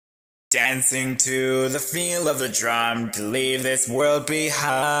Dancing to the feel of the drum to leave this world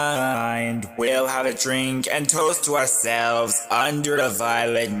behind. We'll have a drink and toast to ourselves under the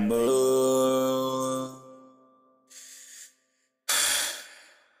violet moon.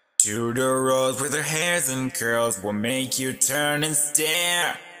 To the rose with her hairs and curls will make you turn and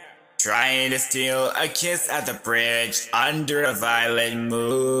stare. Trying to steal a kiss at the bridge under a violet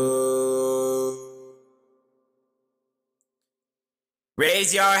moon.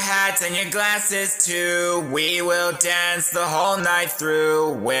 Raise your hats and your glasses too. We will dance the whole night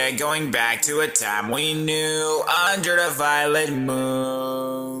through. We're going back to a time we knew under the violet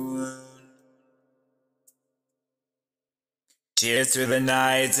moon. Cheers to the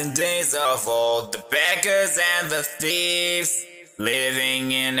nights and days of old, the beggars and the thieves,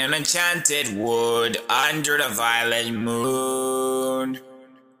 living in an enchanted wood under the violet moon.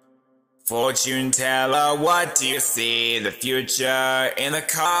 Fortune teller, what do you see? The future in the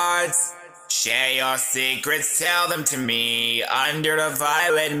cards? Share your secrets, tell them to me under the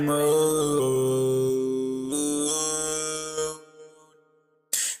violet moon.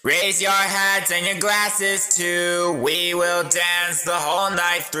 Raise your hats and your glasses too. We will dance the whole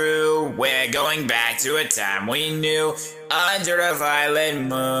night through. We're going back to a time we knew under the violet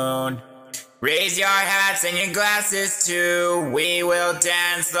moon. Raise your hats and your glasses too. We will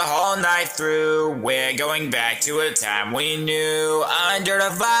dance the whole night through. We're going back to a time we knew under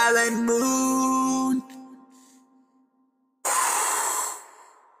the violet moon.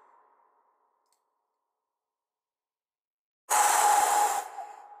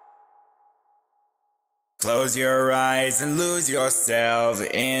 Close your eyes and lose yourself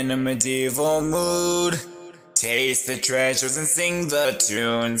in a medieval mood. Taste the treasures and sing the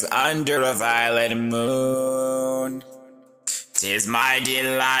tunes under a violet moon. 'Tis my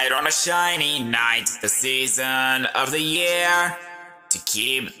delight on a shiny night, the season of the year, to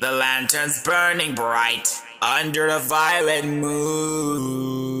keep the lanterns burning bright under a violet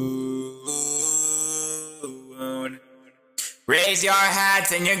moon. Raise your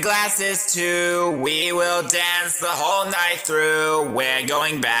hats and your glasses too. We will dance the whole night through. We're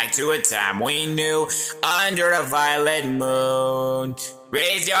going back to a time we knew under a violet moon.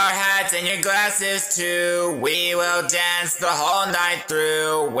 Raise your hats and your glasses too. We will dance the whole night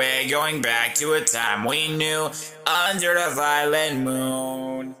through. We're going back to a time we knew under a violet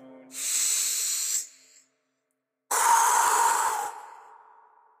moon.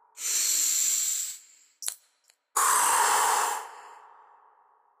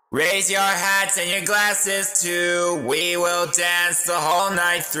 Raise your hats and your glasses too. We will dance the whole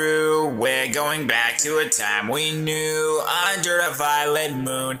night through. We're going back to a time we knew under a violet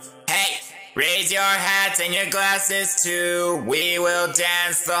moon. Hey! Raise your hats and your glasses too. We will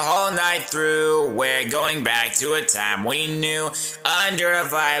dance the whole night through. We're going back to a time we knew under a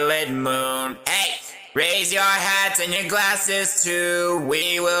violet moon. Hey! Raise your hats and your glasses too.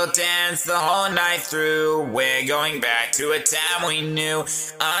 We will dance the whole night through. We're going back to a time we knew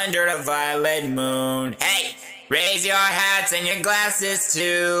under the violet moon. Hey! Raise your hats and your glasses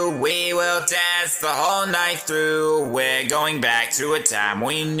too. We will dance the whole night through. We're going back to a time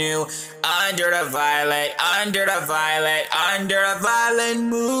we knew under the violet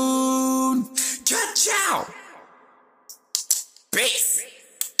moon. Ciao! Peace!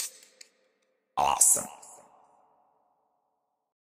 Awesome.